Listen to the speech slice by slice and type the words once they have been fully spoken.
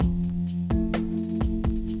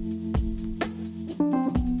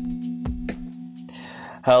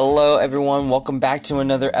Hello everyone, welcome back to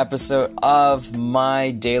another episode of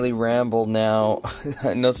my daily ramble. Now,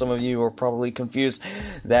 I know some of you are probably confused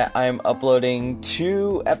that I'm uploading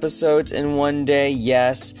 2 episodes in one day.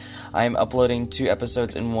 Yes, I'm uploading 2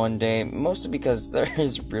 episodes in one day, mostly because there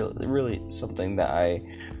is really something that I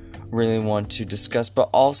really want to discuss,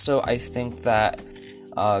 but also I think that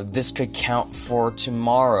this could count for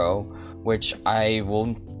tomorrow, which I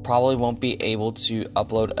probably won't be able to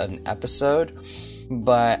upload an episode.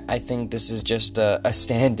 But I think this is just a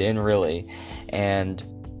stand-in, really, and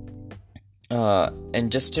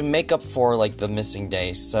just to make up for like the missing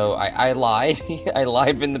days. So I lied, I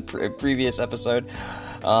lied in the previous episode,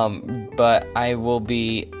 but I will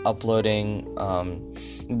be uploading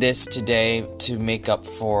this today to make up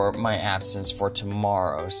for my absence for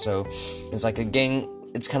tomorrow. So it's like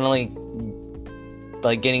it's kind of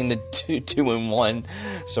like getting the two in one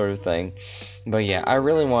sort of thing. But yeah, I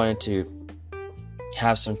really wanted to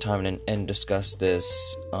have some time and discuss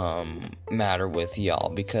this matter with y'all,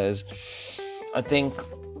 because I think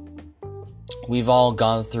we've all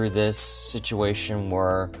gone through this situation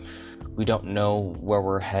where we don't know where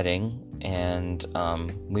we're heading, and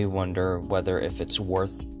we wonder whether if it's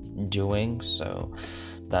worth doing. So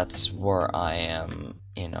that's where I am,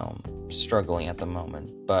 struggling at the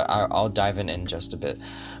moment, but I'll dive in just a bit.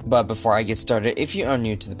 But before I get started, if you are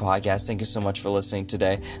new to the podcast, thank you so much for listening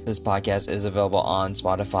today. This podcast is available on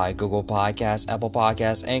Spotify, Google Podcasts, Apple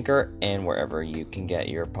Podcasts, Anchor, and wherever you can get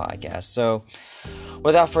your podcasts. So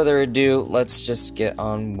without further ado, let's just get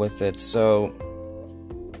on with it. So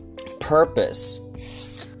purpose.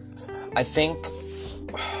 I think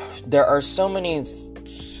there are so many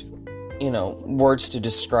words to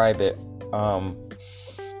describe it.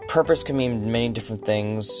 Purpose can mean many different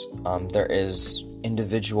things. There is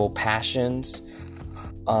individual passions.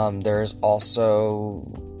 There's also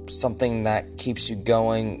something that keeps you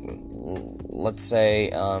going. Let's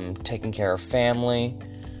say taking care of family.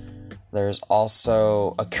 There's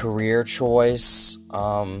also a career choice.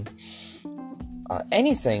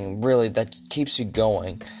 Anything really that keeps you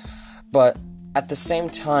going. But at the same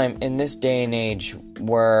time, in this day and age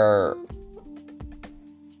where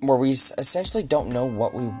we essentially don't know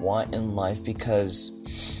what we want in life, because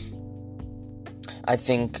I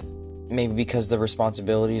think maybe because the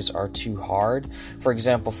responsibilities are too hard. For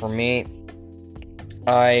example, for me,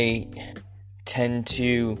 I tend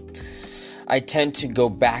to go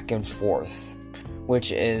back and forth,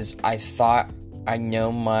 which is I thought I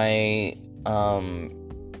know my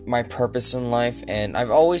purpose in life, and I've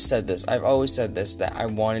always said this that I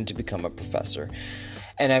wanted to become a professor,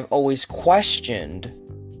 and I've always questioned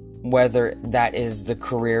whether that is the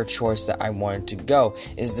career choice that I wanted to go.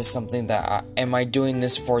 Is this something that am I doing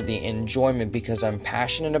this for the enjoyment because I'm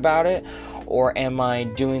passionate about it, or am I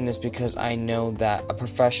doing this because I know that a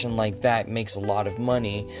profession like that makes a lot of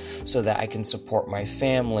money so that I can support my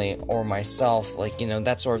family or myself,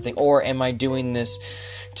 that sort of thing? Or am I doing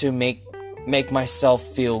this to make myself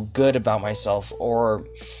feel good about myself, or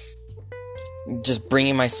just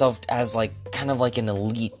bringing myself as kind of like an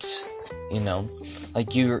elite,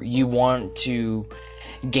 like you want to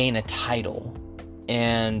gain a title,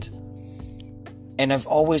 and I've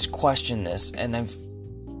always questioned this, and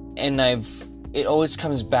it always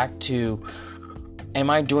comes back to, am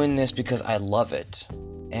I doing this because I love it?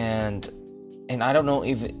 And I don't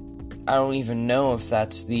even know if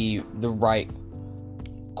that's the right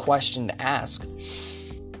question to ask,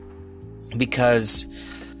 because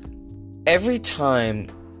every time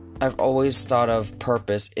I've always thought of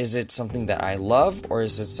purpose, is it something that I love, or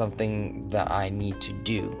is it something that I need to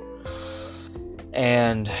do?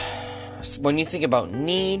 And when you think about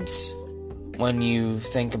needs, when you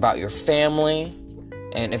think about your family,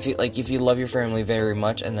 and if you love your family very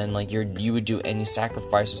much, and then you would do any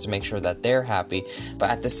sacrifices to make sure that they're happy,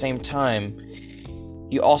 but at the same time,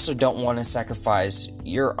 you also don't want to sacrifice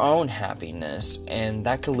your own happiness, and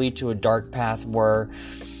that could lead to a dark path where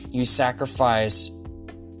you sacrifice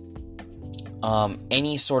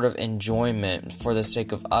any sort of enjoyment for the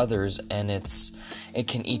sake of others, and it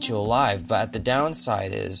can eat you alive. But at the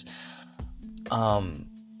downside is,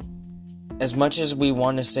 as much as we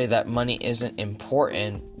want to say that money isn't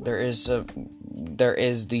important, there is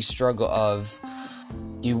the struggle of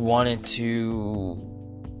you wanted to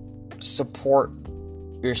support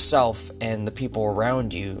yourself and the people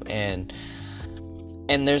around you, and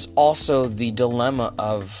there's also the dilemma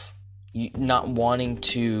of you not wanting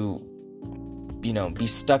to be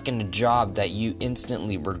stuck in a job that you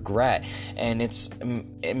instantly regret, and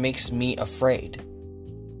it makes me afraid.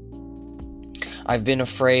 I've been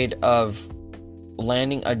afraid of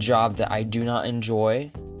landing a job that I do not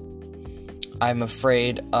enjoy. I'm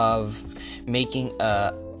afraid of making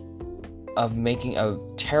a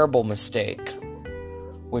terrible mistake,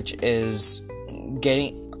 which is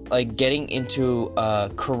getting into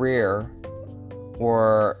a career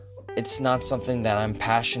where it's not something that I'm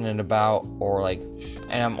passionate about, or and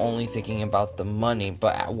I'm only thinking about the money,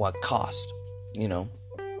 but at what cost,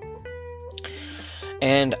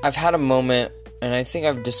 And I've had a moment, and I think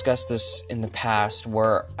I've discussed this in the past,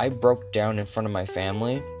 where I broke down in front of my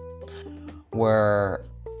family, where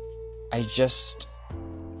I just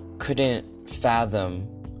couldn't fathom.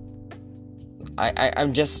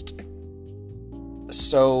 I'm just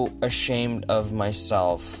so ashamed of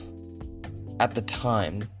myself at the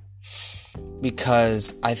time,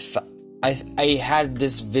 because I had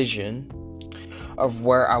this vision of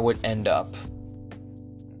where I would end up,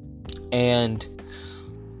 and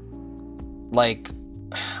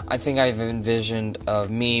I think I've envisioned of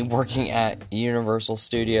me working at Universal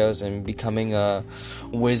Studios and becoming a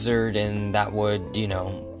wizard, and that would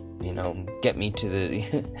get me to the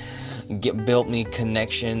built me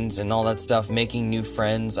connections and all that stuff, making new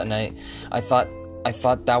friends, and I thought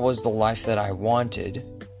that was the life that I wanted,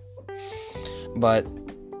 but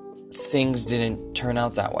things didn't turn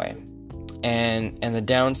out that way, and the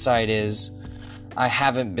downside is I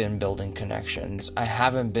haven't been building connections. I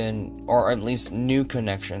haven't been, or at least new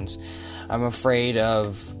connections. I'm afraid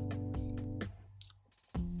of.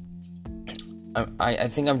 I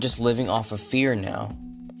think I'm just living off of fear now,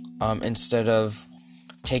 instead of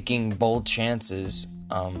taking bold chances.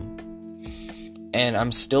 And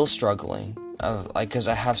I'm still struggling, because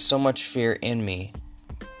I have so much fear in me,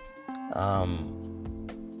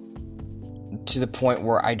 to the point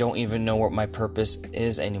where I don't even know what my purpose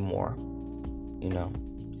is anymore.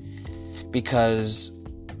 Because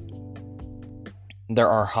there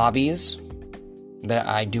are hobbies that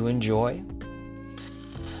I do enjoy,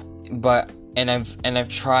 and I've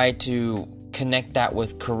tried to connect that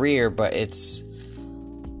with career, but it's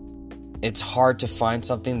hard to find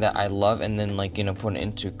something that I love and then put it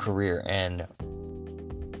into career, and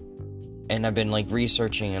I've been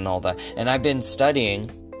researching and all that, and I've been studying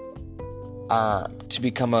to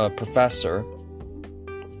become a professor,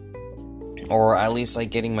 or at least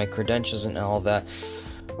getting my credentials and all that.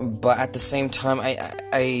 But at the same time,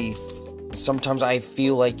 I sometimes I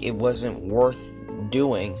feel like it wasn't worth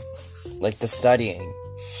doing, the studying.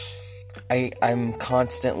 I'm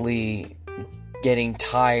constantly getting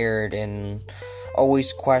tired and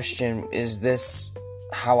always question, is this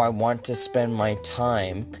how I want to spend my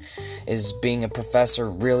time? Is being a professor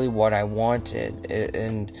really what I wanted?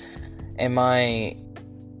 And am I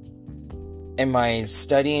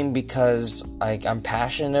studying because I'm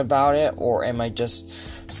passionate about it, or am I just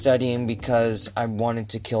studying because I wanted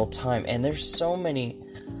to kill time? And there's so many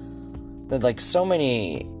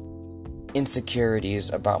insecurities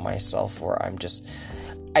about myself, where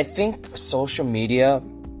I think social media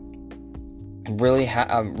really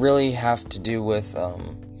have to do with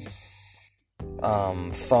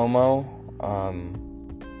FOMO.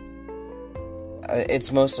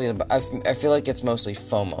 It's mostly I feel like it's mostly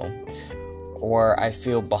FOMO, or I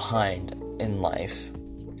feel behind in life.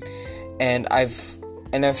 And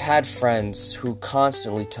I've had friends who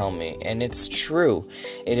constantly tell me, and it's true,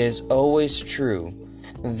 it is always true,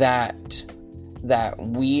 that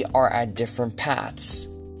we are at different paths.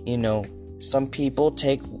 Some people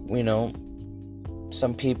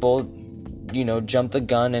jump the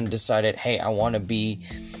gun and decided, hey, I want to be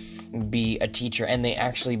a teacher, and they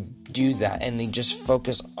actually do that, and they just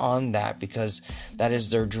focus on that because that is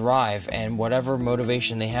their drive, and whatever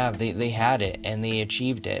motivation they have, they had it and they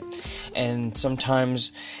achieved it. And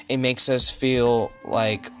sometimes it makes us feel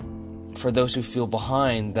like, for those who feel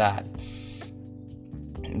behind, that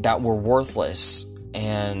we're worthless,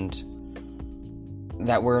 and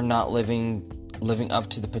that we're not living up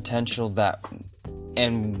to the potential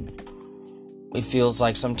and it feels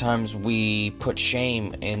like sometimes we put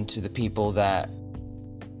shame into the people that,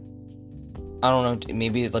 I don't know,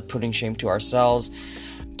 maybe putting shame to ourselves,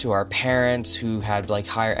 to our parents who had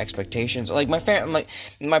higher expectations. My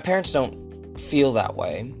parents don't feel that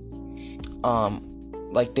way.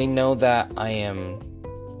 They know that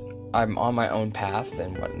I'm on my own path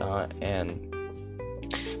and whatnot,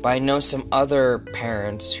 but I know some other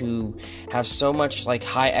parents who have so much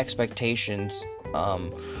high expectations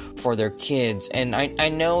for their kids, and I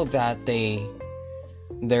know that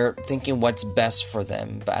they're thinking what's best for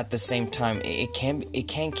them, but at the same time it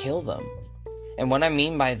can kill them. And what I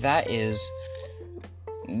mean by that is,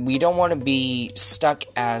 we don't want to be stuck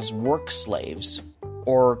as work slaves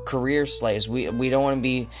or career slaves. We don't want to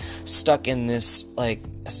be stuck in this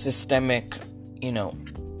systemic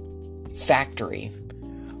factory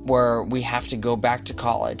where we have to go back to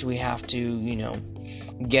college. We have to,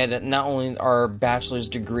 get not only our bachelor's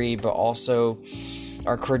degree, but also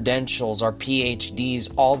our credentials, our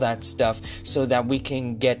PhDs, all that stuff, so that we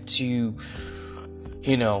can get to,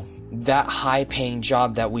 that high-paying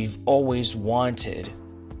job that we've always wanted.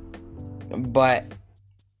 But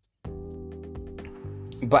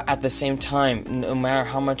at the same time, no matter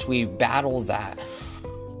how much we battle that,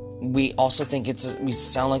 we also think we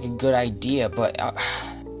sound like a good idea, but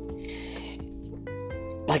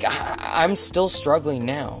I'm still struggling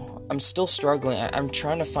now. I'm still struggling. I'm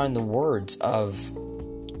trying to find the words of,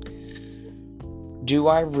 do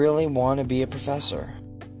I really want to be a professor?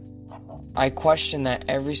 I question that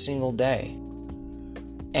every single day.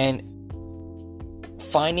 And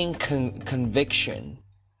finding conviction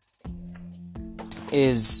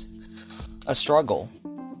is a struggle.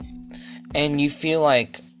 And you feel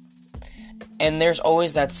like, and there's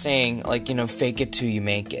always that saying, fake it till you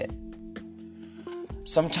make it.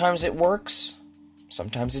 Sometimes it works,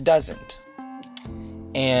 sometimes it doesn't.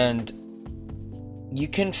 And you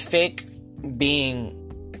can fake being,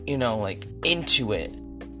 into it.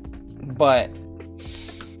 But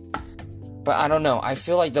I don't know. I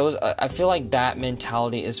feel like that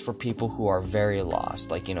mentality is for people who are very lost.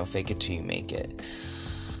 Fake it till you make it.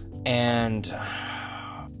 And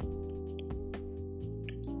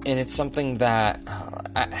it's something that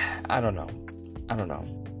I don't know.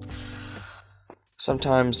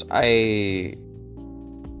 Sometimes I'd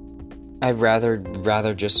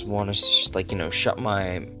rather just want to shut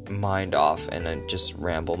my mind off and then just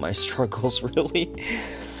ramble my struggles, really.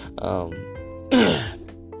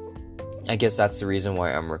 I guess that's the reason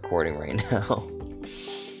why I'm recording right now.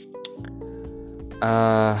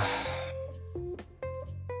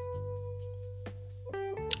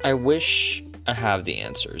 I wish I have the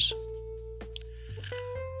answers.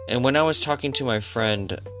 And when I was talking to my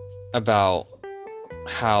friend about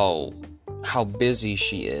how busy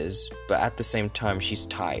she is, but at the same time she's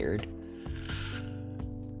tired,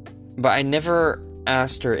 but I never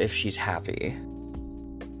asked her if she's happy.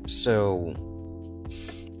 So,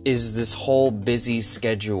 is this whole busy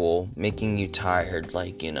schedule making you tired?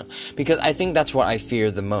 Because I think that's what I fear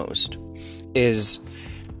the most, is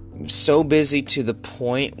so busy to the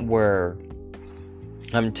point where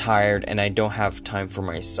I'm tired and I don't have time for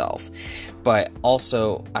myself. But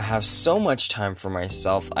also, I have so much time for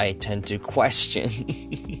myself, I tend to question.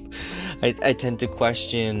 I tend to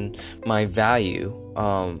question my value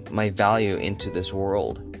into this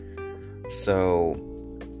world. So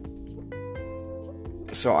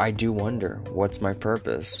I do wonder, what's my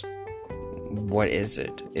purpose? What is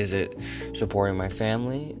it? Is it supporting my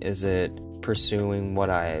family? Is it pursuing what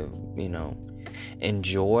I,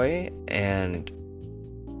 enjoy? And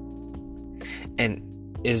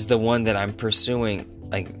is the one that I'm pursuing,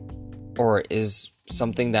 or is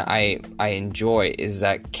something that I enjoy,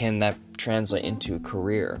 can that translate into a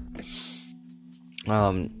career?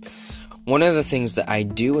 One of the things that I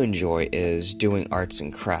do enjoy is doing arts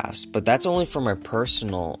and crafts, but that's only for my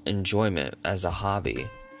personal enjoyment as a hobby.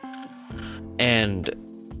 And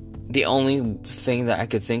the only thing that I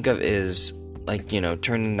could think of is,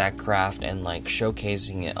 turning that craft and,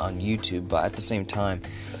 showcasing it on YouTube. But at the same time,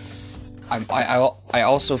 I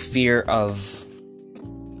also fear of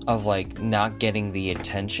not getting the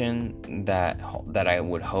attention that I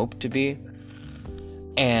would hope to be.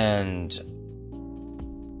 And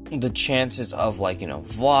the chances of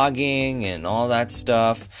vlogging and all that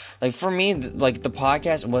stuff, for me, the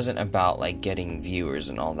podcast wasn't about getting viewers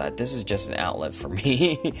and all that. This is just an outlet for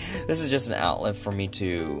me. This is just an outlet for me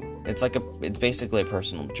to, it's basically a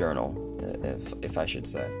personal journal, if I should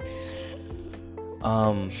say.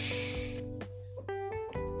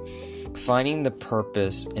 Finding the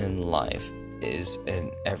purpose in life is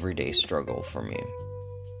an everyday struggle for me.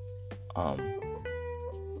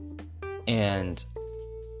 And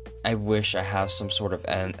I wish I have some sort of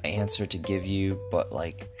an answer to give you, but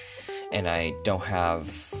and I don't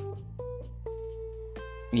have,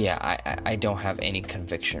 I don't have any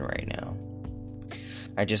conviction right now.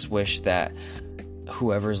 I just wish that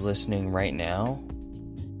whoever's listening right now,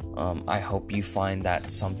 I hope you find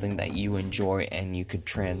that something that you enjoy and you could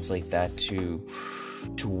translate that to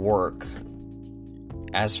work.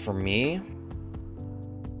 As for me,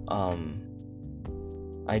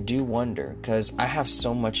 I do wonder, because I have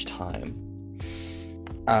so much time.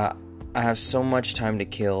 I have so much time to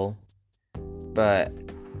kill, but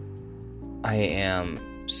I am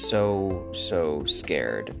so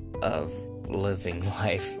scared of living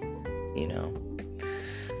life,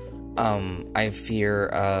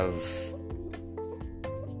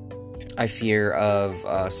 I fear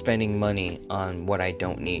of spending money on what I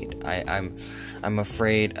don't need. I'm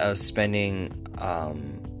afraid of spending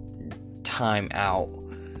time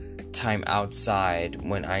outside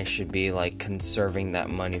when I should be like conserving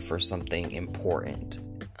that money for something important.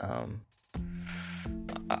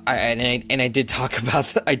 I did talk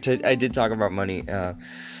about I did talk about money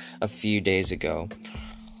a few days ago.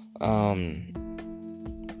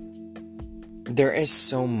 There is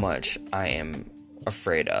so much I am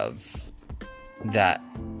afraid of that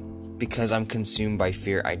because I'm consumed by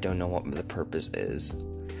fear, I don't know what the purpose is.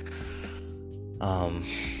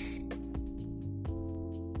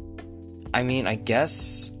 I mean, I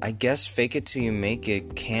guess fake it till you make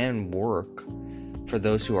it can work for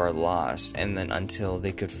those who are lost, and then until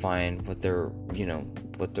they could find what they're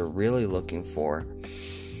really looking for.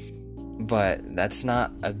 But that's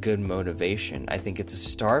not a good motivation. I think it's a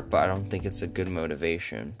start, but I don't think it's a good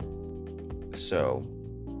motivation. So,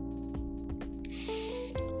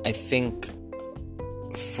 I think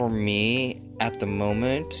for me at the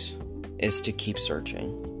moment is to keep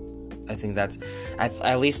searching. I think that's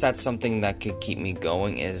at least that's something that could keep me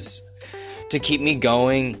going. Is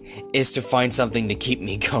to find something to keep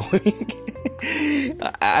me going.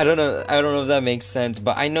 I don't know if that makes sense,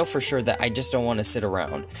 but I know for sure that I just don't want to sit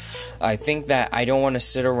around. I think that I don't want to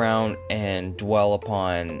sit around and dwell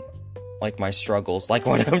upon like my struggles, like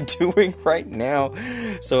what I'm doing right now.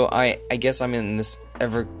 So I guess I'm in this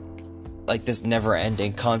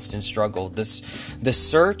never-ending constant struggle. The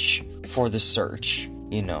search for the search,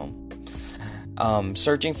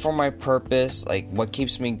 searching for my purpose. Like, what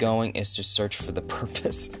keeps me going is to search for the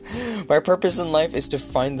purpose. My purpose in life is to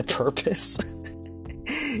find the purpose.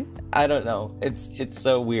 I don't know. It's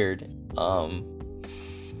so weird.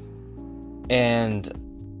 And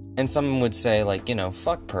someone would say, like,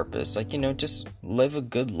 fuck purpose. Like, just live a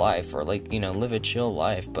good life, or like, live a chill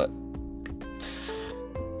life. But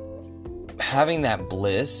having that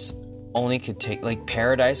bliss only could take, like,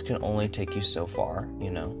 paradise can only take you so far,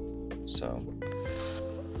 So,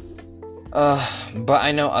 but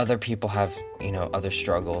I know other people have, other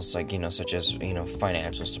struggles, like, such as,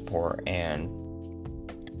 financial support and,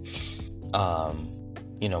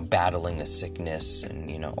 battling a sickness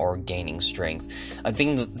and, or gaining strength. I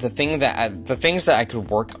think the things that I could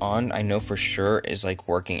work on, I know for sure, is like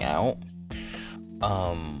working out,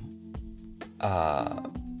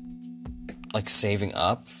 like saving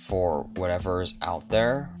up for whatever's out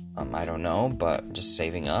there. I don't know, but just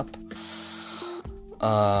saving up.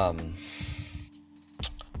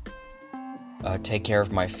 Take care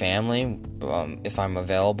of my family, if I'm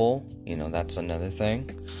available, that's another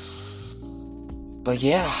thing. But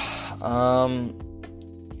yeah,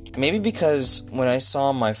 maybe because when I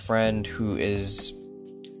saw my friend who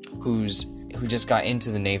just got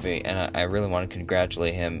into the Navy, and I really want to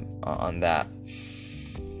congratulate him on that.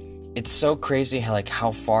 It's so crazy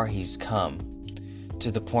how far he's come,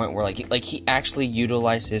 to the point where like he actually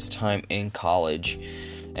utilized his time in college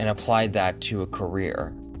and applied that to a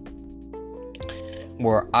career.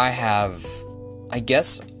 Where I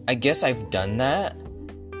guess I've done that,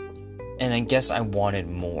 and I guess I wanted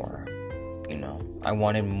more, I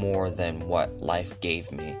wanted more than what life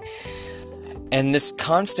gave me. And this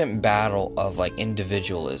constant battle of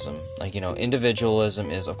individualism,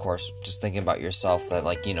 individualism is, of course, just thinking about yourself,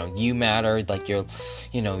 that you matter,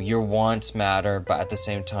 your wants matter, but at the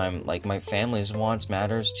same time, my family's wants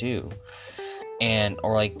matters too,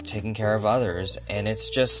 or taking care of others. And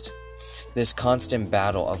it's just this constant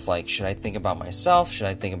battle of should I think about myself, should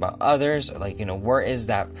I think about others, where is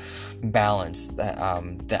that balance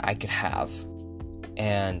that I could have?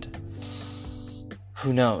 And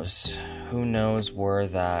who knows where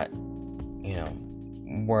that,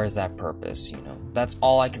 where is that purpose? That's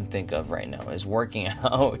all I can think of right now, is working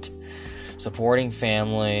out, supporting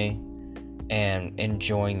family, and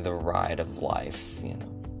enjoying the ride of life.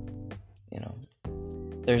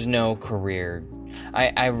 There's no career.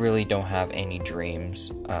 I really don't have any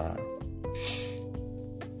dreams.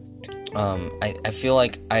 I feel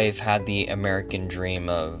like I've had the American dream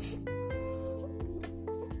of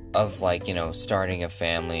starting a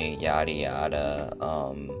family, yada yada,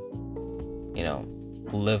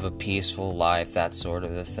 live a peaceful life, that sort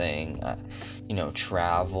of a thing,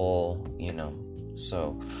 travel,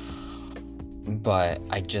 so, but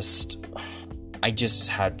I just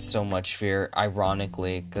had so much fear,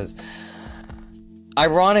 ironically,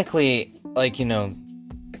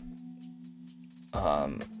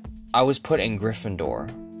 I was put in Gryffindor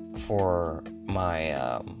for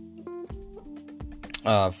my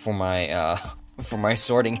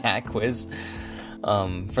sorting hat quiz.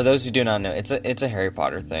 For those who do not know, it's a Harry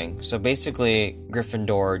Potter thing. So basically,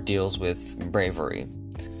 Gryffindor deals with bravery,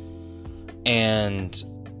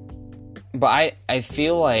 but I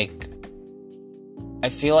feel like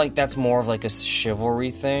that's more of like a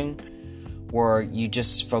chivalry thing, where you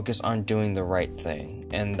just focus on doing the right thing,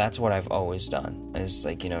 and that's what I've always done. Is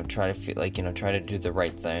like, try to do the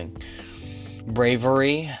right thing.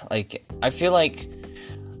 Bravery, like I feel like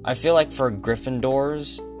for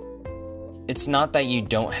Gryffindors, it's not that you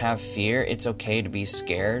don't have fear. It's okay to be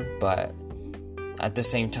scared, but at the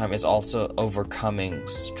same time, it's also overcoming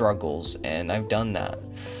struggles, and I've done that.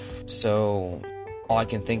 So all I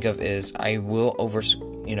can think of is I will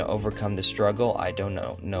overcome the struggle. I don't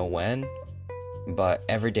know when, but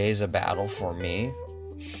every day is a battle for me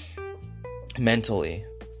mentally,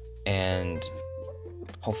 and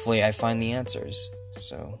hopefully I find the answers.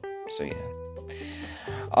 So yeah.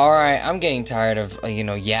 Alright, I'm getting tired of,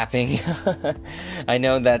 yapping. I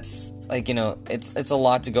know that's, it's a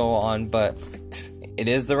lot to go on, but it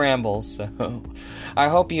is the Ramble, so I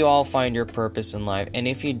hope you all find your purpose in life, and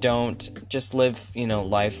if you don't, just live,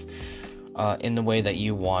 life in the way that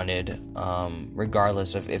you wanted,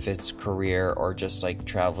 regardless of if it's career or just,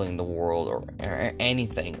 traveling the world or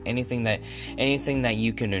anything that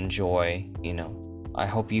you can enjoy, I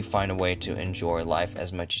hope you find a way to enjoy life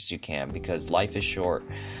as much as you can, because life is short.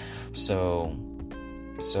 So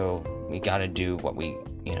we gotta do what we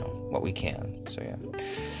can. So yeah,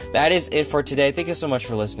 that is it for today. Thank you so much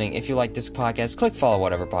for listening. If you like this podcast, click follow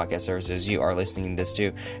whatever podcast services you are listening this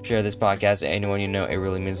to. Share this podcast to anyone you know. It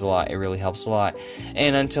really means a lot. It really helps a lot.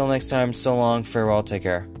 And until next time, so long, farewell, take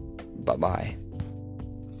care. Bye-bye.